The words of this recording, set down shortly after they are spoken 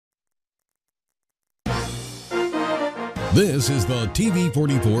This is the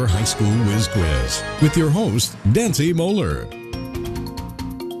TV44 High School Whiz Quiz with your host, Nancy Moeller.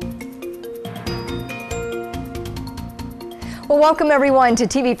 Well, welcome everyone to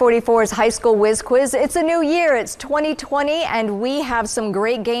TV44's High School Whiz Quiz. It's a new year, it's 2020, and we have some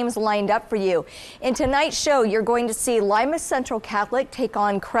great games lined up for you. In tonight's show, you're going to see Lima Central Catholic take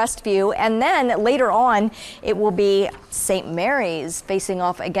on Crestview, and then later on, it will be St. Mary's facing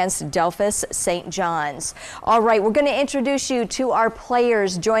off against Delphos St. John's. All right, we're going to introduce you to our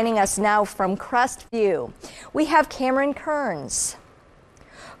players joining us now from Crestview. We have Cameron Kearns,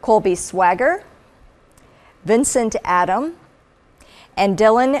 Colby Swagger, Vincent Adam, and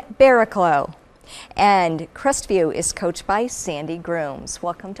Dylan Barraclough. And Crestview is coached by Sandy Grooms.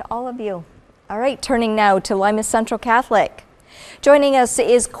 Welcome to all of you. All right, turning now to Lima Central Catholic. Joining us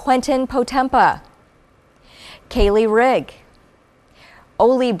is Quentin Potempa, Kaylee Rigg,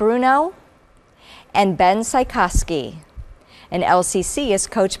 Oli Bruno, and Ben Sykoski. And LCC is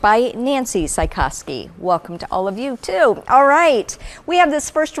coached by Nancy Sykoski. Welcome to all of you too. All right, we have this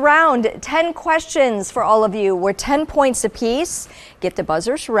first round, 10 questions for all of you. We're 10 points apiece. Get the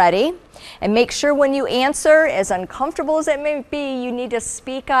buzzers ready and make sure when you answer, as uncomfortable as it may be, you need to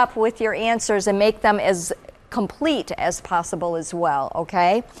speak up with your answers and make them as complete as possible as well,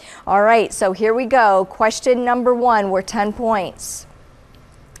 okay? All right, so here we go. Question number one, we're 10 points.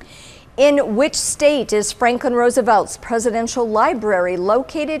 In which state is Franklin Roosevelt's Presidential Library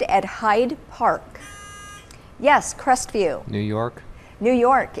located at Hyde Park? Yes, Crestview. New York. New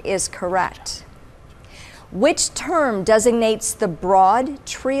York is correct. Which term designates the broad,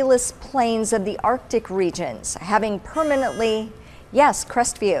 treeless plains of the Arctic regions, having permanently, yes,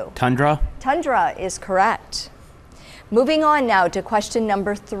 Crestview. Tundra. Tundra is correct. Moving on now to question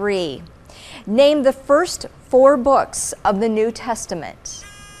number 3. Name the first 4 books of the New Testament.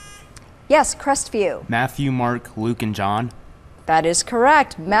 Yes, Crestview. Matthew, Mark, Luke, and John. That is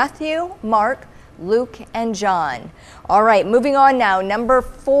correct. Matthew, Mark, Luke, and John. All right, moving on now. Number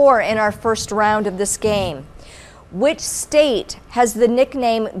 4 in our first round of this game. Which state has the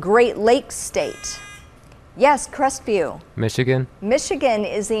nickname Great Lakes State? Yes, Crestview. Michigan. Michigan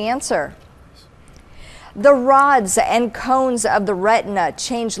is the answer. The rods and cones of the retina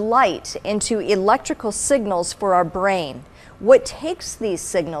change light into electrical signals for our brain. What takes these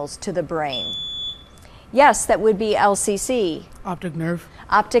signals to the brain? Yes, that would be LCC. Optic nerve.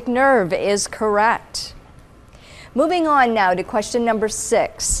 Optic nerve is correct. Moving on now to question number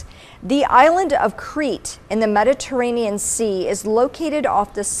 6. The island of Crete in the Mediterranean Sea is located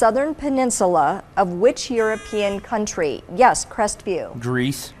off the southern peninsula of which European country? Yes, Crestview.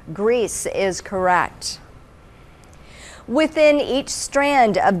 Greece. Greece is correct. Within each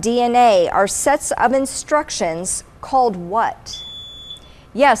strand of DNA are sets of instructions called what?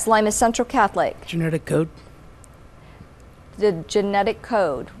 Yes, Lima Central Catholic. Genetic code. The genetic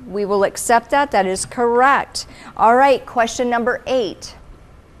code. We will accept that. That is correct. All right, question number 8.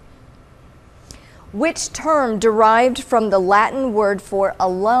 Which term derived from the Latin word for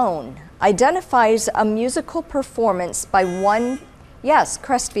alone identifies a musical performance by one? Yes,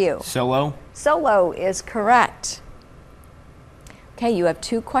 Crestview. Solo. Solo is correct. Okay, you have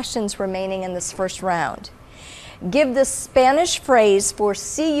 2 questions remaining in this first round. Give the Spanish phrase for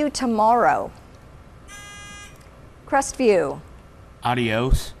see you tomorrow. Crestview.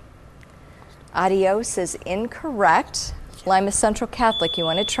 Adios. Adios is incorrect. Lima Central Catholic, you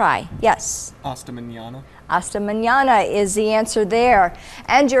want to try? Yes. Hasta mañana. Hasta mañana is the answer there.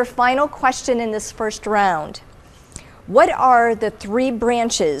 And your final question in this first round. What are the 3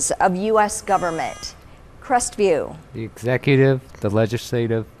 branches of U.S. government? Crestview. The executive, the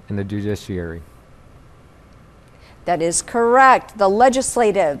legislative, and the judiciary. That is correct. The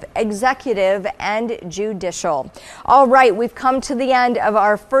legislative, executive, and judicial. All right, we've come to the end of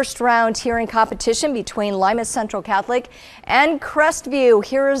our first round here in competition between Lima Central Catholic and Crestview.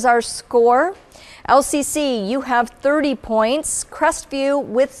 Here is our score. LCC, you have 30 points. Crestview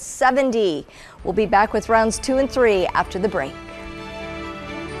with 70. We'll be back with rounds 2 and 3 after the break.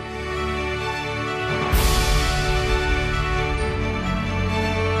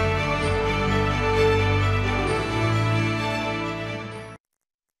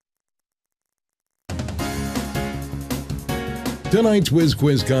 Tonight's Whiz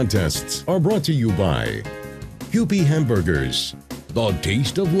Quiz contests are brought to you by Kewpie Hamburgers, the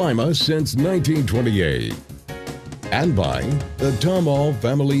taste of Lima since 1928. And by the Tom All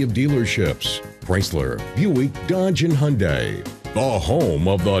family of dealerships, Chrysler, Buick, Dodge, and Hyundai, the home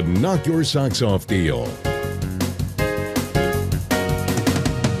of the Knock Your Socks Off deal.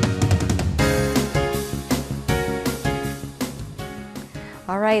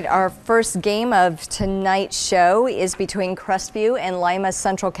 All right, our first game of tonight's show is between Crestview and Lima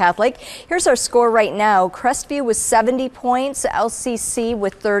Central Catholic. Here's our score right now. Crestview with 70 points, LCC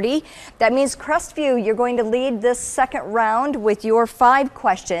with 30. That means Crestview, you're going to lead this second round with your 5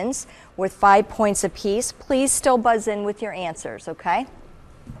 questions with 5 points apiece. Please still buzz in with your answers, okay?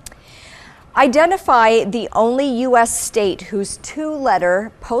 Identify the only U.S. state whose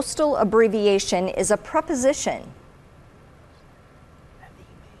 2-letter postal abbreviation is a preposition.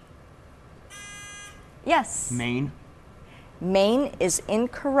 Yes. Maine. Maine is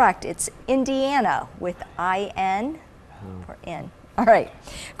incorrect. It's Indiana with I-N for N. All right.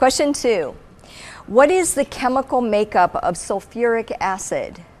 Question 2. What is the chemical makeup of sulfuric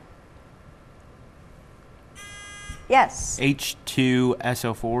acid? Yes.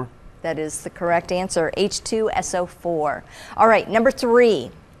 H2SO4. That is the correct answer, H2SO4. All right, number 3.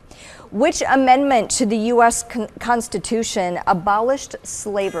 Which amendment to the U.S. Constitution abolished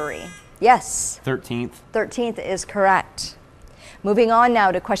slavery? Yes. 13th. 13th is correct. Moving on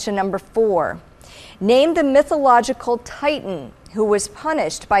now to question number 4. Name the mythological Titan who was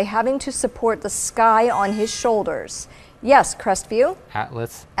punished by having to support the sky on his shoulders. Yes, Crestview.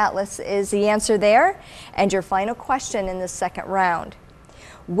 Atlas. Atlas is the answer there. And your final question in the second round.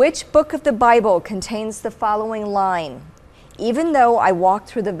 Which book of the Bible contains the following line? Even though I walk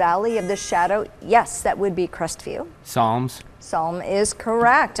through the valley of the shadow, yes, that would be Crestview. Psalms. Psalm is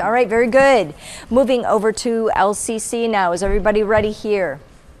correct. All right, very good. Moving over to LCC now. Is everybody ready here?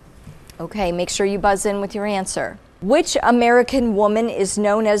 Okay, make sure you buzz in with your answer. Which American woman is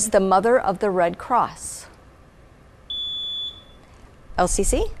known as the Mother of the Red Cross?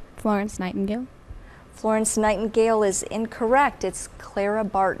 LCC? Florence Nightingale. Florence Nightingale is incorrect. It's Clara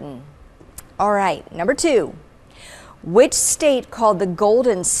Barton. All right, number 2. Which state called the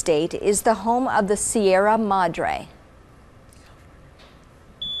Golden State is the home of the Sierra Madre?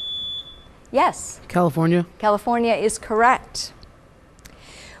 Yes. California. California is correct.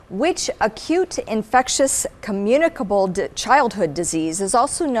 Which acute infectious communicable childhood disease is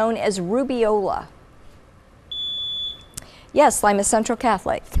also known as rubeola? Yes, Lima Central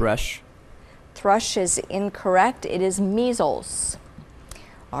Catholic. Thrush. Thrush is incorrect. It is measles.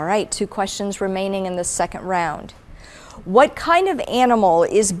 All right, 2 questions remaining in the second round. What kind of animal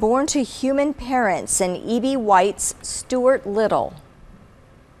is born to human parents in E.B. White's Stuart Little?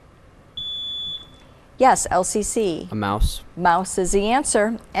 Yes, LCC. A mouse. Mouse is the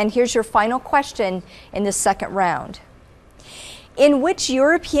answer. And here's your final question in the second round. In which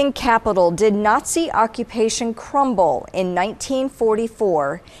European capital did Nazi occupation crumble in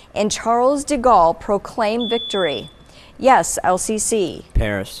 1944 and Charles de Gaulle proclaim victory? Yes, LCC.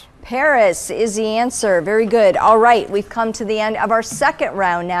 Paris. Paris is the answer. Very good. All right, we've come to the end of our second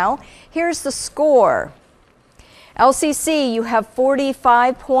round now. Here's the score. LCC, you have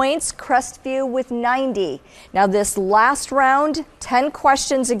 45 points, Crestview with 90. Now this last round, 10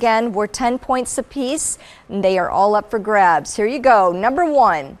 questions again, were 10 points apiece, and they are all up for grabs. Here you go. Number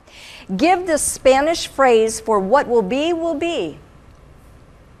 1, give the Spanish phrase for what will be, will be.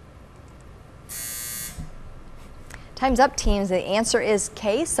 Time's up, teams. The answer is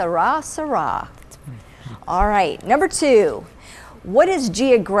que sera, sera. All right, number 2. What is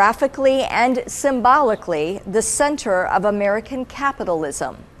geographically and symbolically the center of American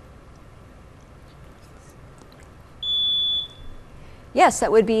capitalism? Yes,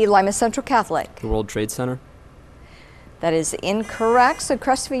 that would be Lima Central Catholic. The World Trade Center. That is incorrect. So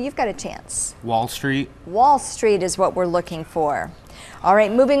Crestview, you've got a chance. Wall Street. Wall Street is what we're looking for. All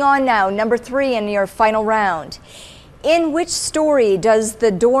right, moving on now. Number 3 in your final round. In which story does the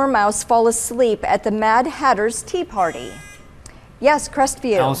Dormouse fall asleep at the Mad Hatter's Tea Party? Yes,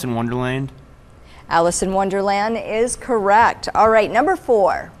 Crestview. Alice in Wonderland. Alice in Wonderland is correct. All right, number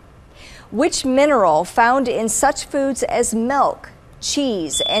 4. Which mineral found in such foods as milk,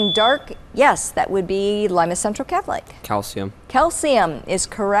 cheese, and dark? Yes, that would be Lima Central Catholic. Calcium. Calcium is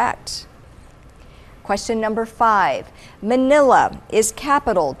correct. Question number 5. Manila is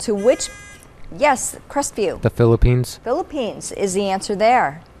capital to which? Yes, Crestview. The Philippines. Philippines is the answer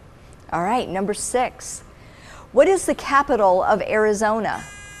there. All right, number 6. What is the capital of Arizona?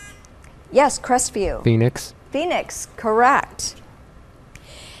 Yes, Crestview. Phoenix. Phoenix, correct.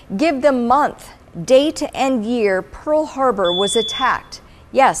 Give the month, date, and year Pearl Harbor was attacked.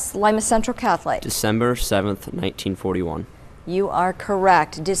 Yes, Lima Central Catholic. December 7th, 1941. You are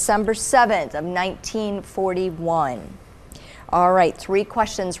correct. December 7th of 1941. All right, 3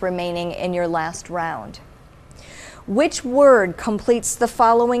 questions remaining in your last round. Which word completes the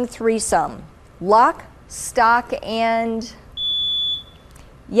following threesome? Lock, stock, and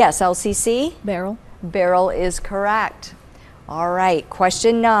yes, LCC? Barrel. Barrel is correct. All right,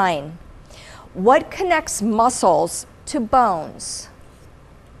 question 9. What connects muscles to bones?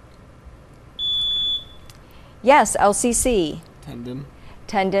 Yes, LCC. Tendon.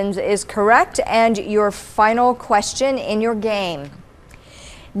 Tendons is correct. And your final question in your game.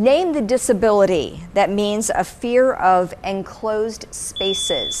 Name the disability that means a fear of enclosed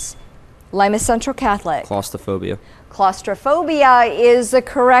spaces. Lima Central Catholic. Claustrophobia. Claustrophobia is the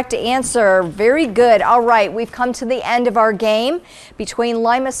correct answer. Very good. All right, we've come to the end of our game between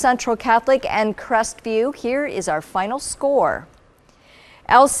Lima Central Catholic and Crestview. Here is our final score.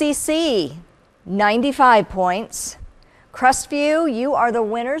 LCC, 95 points. Crestview, you are the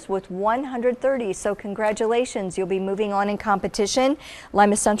winners with 130, so congratulations. You'll be moving on in competition.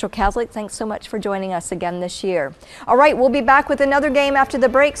 Lima Central Catholic, thanks so much for joining us again this year. All right, we'll be back with another game after the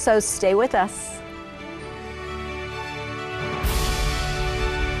break, so stay with us.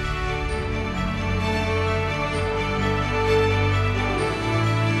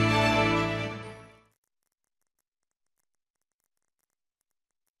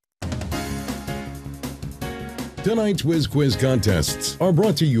 Tonight's Whiz Quiz contests are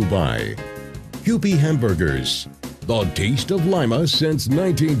brought to you by Huppy Hamburgers, the taste of Lima since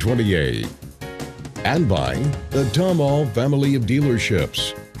 1928. And by the Tom All family of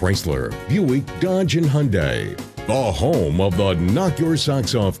dealerships, Chrysler, Buick, Dodge, and Hyundai, the home of the Knock Your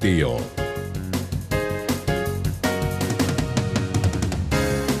Socks Off deal.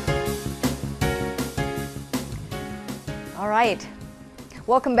 All right.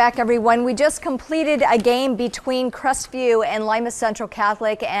 Welcome back, everyone. We just completed a game between Crestview and Lima Central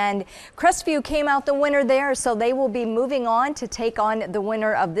Catholic, and Crestview came out the winner there, so they will be moving on to take on the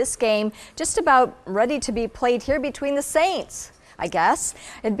winner of this game, just about ready to be played here between the Saints, I guess.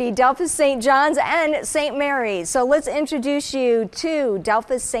 It'd be Delphos St. John's and St. Mary's. So let's introduce you to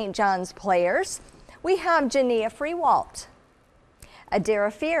Delphos St. John's players. We have Jania Freewalt,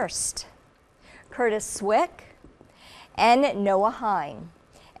 Adara Fierst, Curtis Swick, and Noah Hine.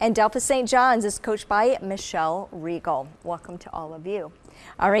 And Delphos St. John's is coached by Michelle Regal. Welcome to all of you.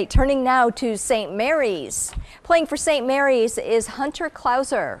 All right, turning now to St. Mary's. Playing for St. Mary's is Hunter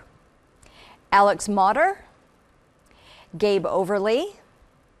Klauser, Alex Motter, Gabe Overly,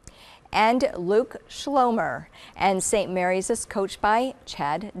 and Luke Schlomer. And St. Mary's is coached by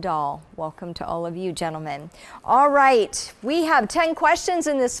Chad Dahl. Welcome to all of you, gentlemen. All right, we have 10 questions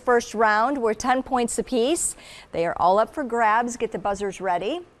in this first round. We're 10 points apiece. They are all up for grabs. Get the buzzers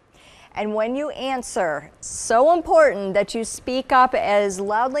ready. And when you answer, so important that you speak up as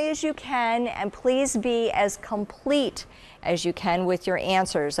loudly as you can, and please be as complete as you can with your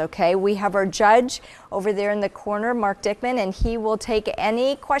answers, okay? We have our judge over there in the corner, Mark Dickman, and he will take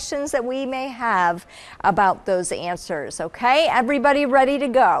any questions that we may have about those answers, okay? Everybody ready to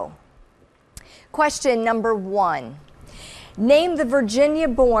go? Question number 1. Name the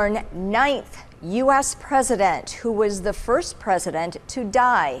Virginia-born 9th U.S. president who was the first president to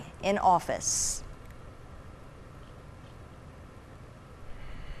die in office.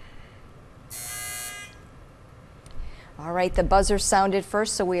 All right, the buzzer sounded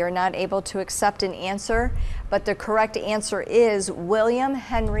first, so we are not able to accept an answer, but the correct answer is William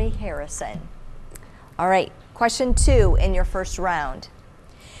Henry Harrison. All right, question 2 in your first round.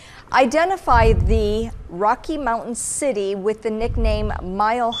 Identify the Rocky Mountain city with the nickname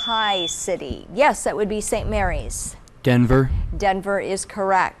Mile High City. Yes, that would be St. Mary's. Denver. Denver is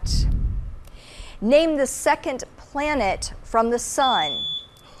correct. Name the second planet from the sun.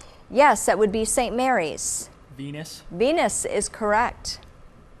 Yes, that would be St. Mary's. Venus. Venus is correct.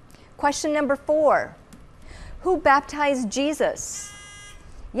 Question number 4. Who baptized Jesus?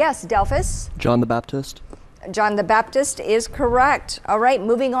 Yes, Delphos. John the Baptist. John the Baptist is correct. All right,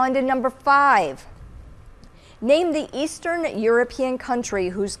 moving on to number 5. Name the Eastern European country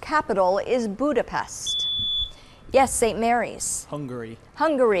whose capital is Budapest. Yes, St. Mary's. Hungary.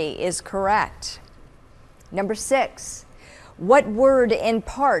 Hungary is correct. Number 6. What word in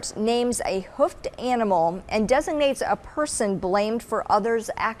part names a hoofed animal and designates a person blamed for others'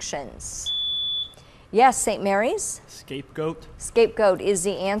 actions? Yes, St. Mary's. Scapegoat. Scapegoat is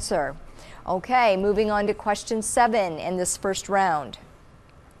the answer. Okay, moving on to question 7 in this first round.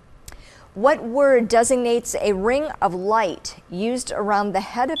 What word designates a ring of light used around the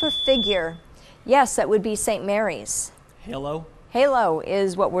head of a figure? Yes, that would be St. Mary's. Halo. Halo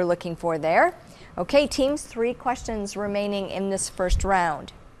is what we're looking for there. Okay, teams, 3 questions remaining in this first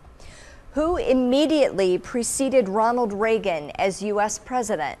round. Who immediately preceded Ronald Reagan as U.S.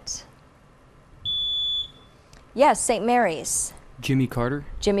 president? Yes, St. Mary's. Jimmy Carter.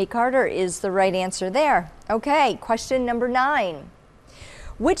 Jimmy Carter is the right answer there. Okay, question number 9.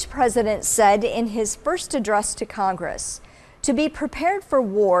 Which president said in his first address to Congress, To be prepared for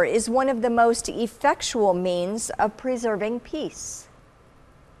war is one of the most effectual means of preserving peace.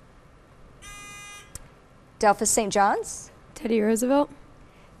 Delphos St. John's? Teddy Roosevelt.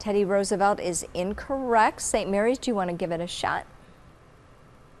 Teddy Roosevelt is incorrect. St. Mary's, do you want to give it a shot?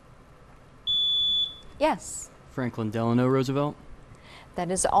 Yes. Franklin Delano Roosevelt. That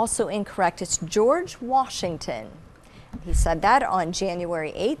is also incorrect. It's George Washington. He said that on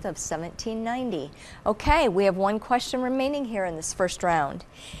January 8th of 1790. Okay, we have one question remaining here in this first round.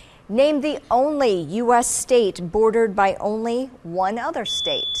 Name the only U.S. state bordered by only one other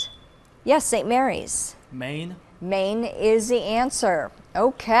state. Yes, St. Mary's. Maine. Maine is the answer.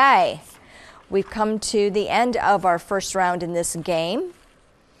 Okay, we've come to the end of our first round in this game.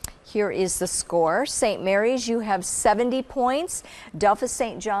 Here is the score. St. Mary's, you have 70 points. Delphos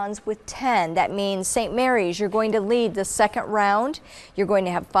St. John's with 10. That means St. Mary's, you're going to lead the second round. You're going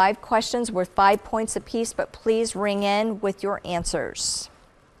to have 5 questions worth 5 points apiece, but please ring in with your answers.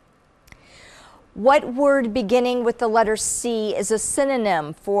 What word beginning with the letter C is a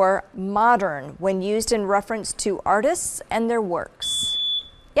synonym for modern when used in reference to artists and their works?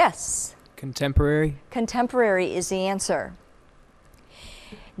 Yes. Contemporary. Contemporary is the answer.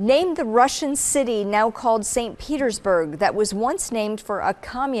 Name the Russian city now called St. Petersburg that was once named for a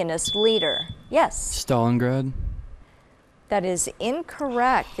communist leader. Yes. Stalingrad. That is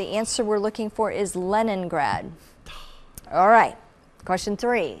incorrect. The answer we're looking for is Leningrad. All right. Question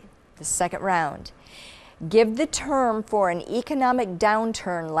 3, the second round. Give the term for an economic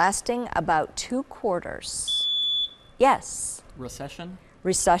downturn lasting about 2 quarters. Yes. Recession.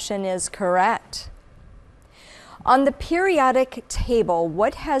 Recession is correct. On the periodic table,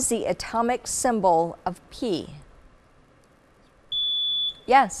 what has the atomic symbol of P?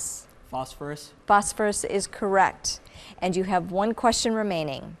 Yes. Phosphorus. Phosphorus is correct. And you have one question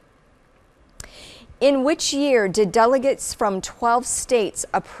remaining. In which year did delegates from 12 states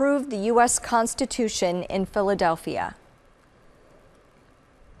approve the U.S. Constitution in Philadelphia?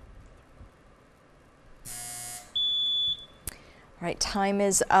 All right, time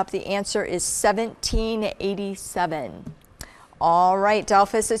is up. The answer is 1787. All right,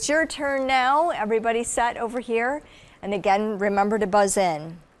 Delphos, it's your turn now. Everybody set over here. And again, remember to buzz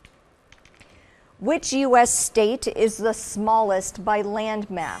in. Which U.S. state is the smallest by land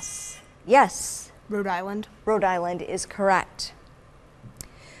mass? Yes. Rhode Island. Rhode Island is correct.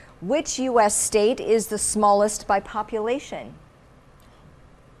 Which U.S. state is the smallest by population?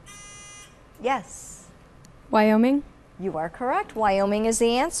 Yes. Wyoming. You are correct. Wyoming is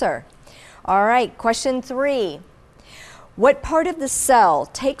the answer. All right, question 3. What part of the cell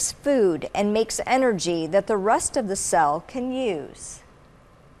takes food and makes energy that the rest of the cell can use?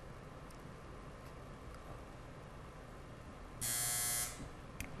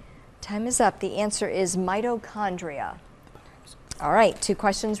 Time is up. The answer is mitochondria. All right, 2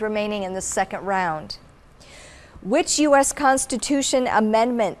 questions remaining in the second round. Which U.S. Constitution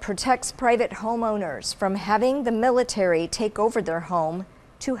amendment protects private homeowners from having the military take over their home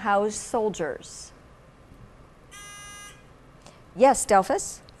to house soldiers? Yes,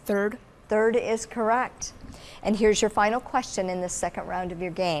 Delphos? Third. Third is correct. And here's your final question in the second round of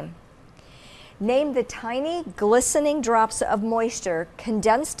your game. Name the tiny, glistening drops of moisture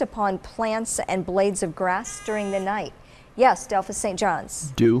condensed upon plants and blades of grass during the night. Yes, Delphos St.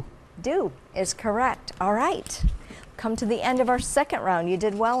 John's. Dew. Dew is correct. All right. Come to the end of our second round. You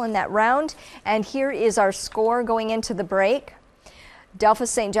did well in that round. And here is our score going into the break. Delphos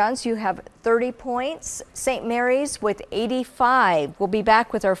St. John's, you have 30 points. St. Mary's with 85. We'll be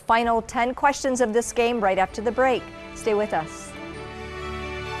back with our final 10 questions of this game right after the break. Stay with us.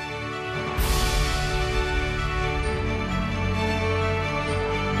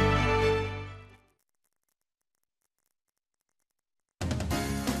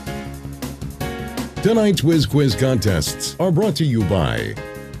 Tonight's Whiz Quiz contests are brought to you by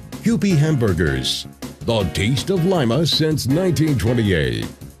Huppy Hamburgers, the taste of Lima since 1928.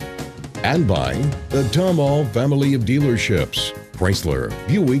 And by the Tom All family of dealerships, Chrysler,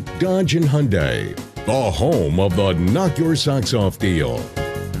 Buick, Dodge, and Hyundai, the home of the Knock Your Socks Off deal.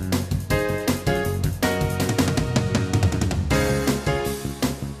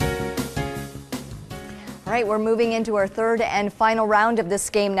 All right, we're moving into our third and final round of this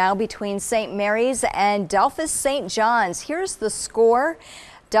game now between St. Mary's and Delphos St. John's. Here's the score.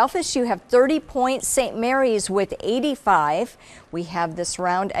 Delphos, you have 30 points. St. Mary's with 85. We have this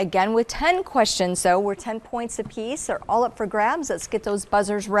round again with 10 questions, so we're 10 points apiece. They're all up for grabs. Let's get those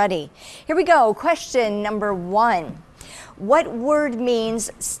buzzers ready. Here we go. Question number 1. What word means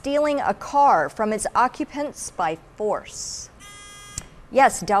stealing a car from its occupants by force?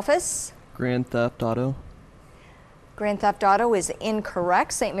 Yes, Delphos? Grand Theft Auto. Grand Theft Auto is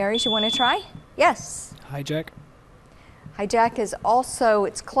incorrect. St. Mary's, you want to try? Yes. Hijack. Hijack is also,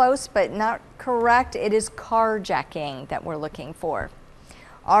 it's close, but not correct. It is carjacking that we're looking for.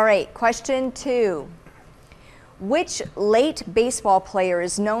 All right, question 2. Which late baseball player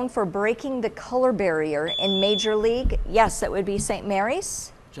is known for breaking the color barrier in Major League? Yes, that would be St.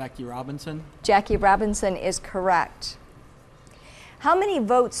 Mary's. Jackie Robinson. Jackie Robinson is correct. How many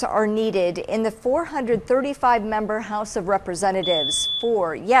votes are needed in the 435-member House of Representatives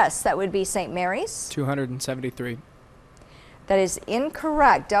for? Yes, that would be St. Mary's. 273. That is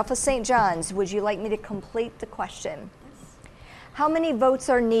incorrect. Delphos St. John's, would you like me to complete the question? How many votes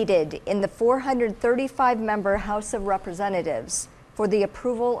are needed in the 435-member House of Representatives for the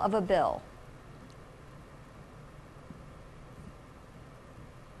approval of a bill?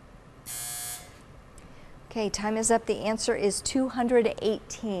 Okay, time is up. The answer is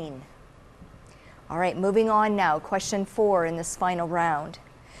 218. All right, moving on now. Question 4 in this final round.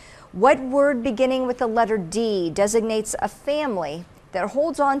 What word beginning with the letter D designates a family that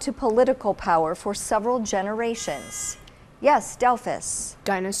holds on to political power for several generations? Yes, Delphos.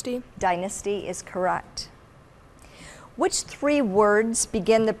 Dynasty. Dynasty is correct. Which 3 words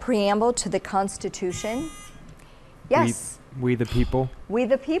begin the preamble to the Constitution? Yes. We the people. We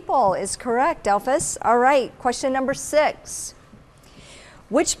the people is correct, Delphos. All right, question number 6.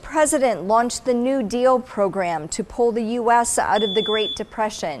 Which president launched the New Deal program to pull the U.S. out of the Great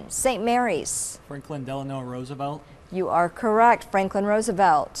Depression? St. Mary's. Franklin Delano Roosevelt. You are correct, Franklin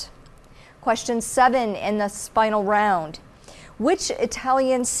Roosevelt. Question 7 in this final round. Which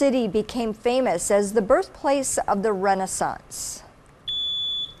Italian city became famous as the birthplace of the Renaissance?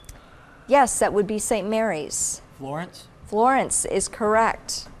 Yes, that would be St. Mary's. Florence. Florence is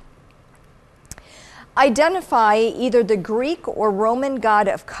correct. Identify either the Greek or Roman god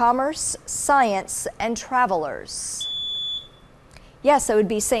of commerce, science, and travelers. Yes, that would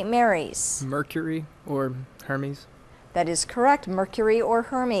be St. Mary's. Mercury or Hermes. That is correct, Mercury or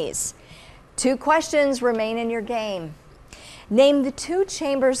Hermes. 2 questions remain in your game. Name the 2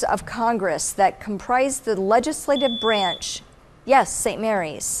 chambers of Congress that comprise the legislative branch. Yes, St.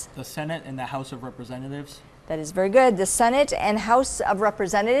 Mary's. The Senate and the House of Representatives. That is very good. The Senate and House of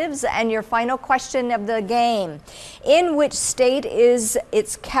Representatives. And your final question of the game. In which state is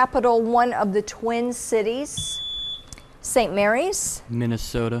its capital one of the Twin Cities? St. Mary's?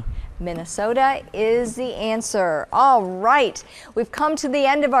 Minnesota. Minnesota is the answer. All right, we've come to the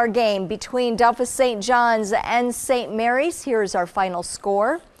end of our game between Delphos St. John's and St. Mary's. Here's our final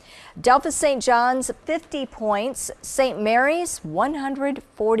score. Delphos St. John's 50 points, St. Mary's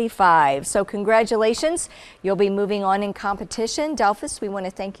 145. So congratulations, you'll be moving on in competition. Delphos, we want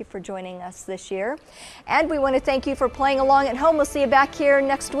to thank you for joining us this year. And we want to thank you for playing along at home. We'll see you back here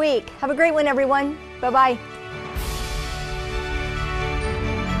next week. Have a great one, everyone. Bye-bye.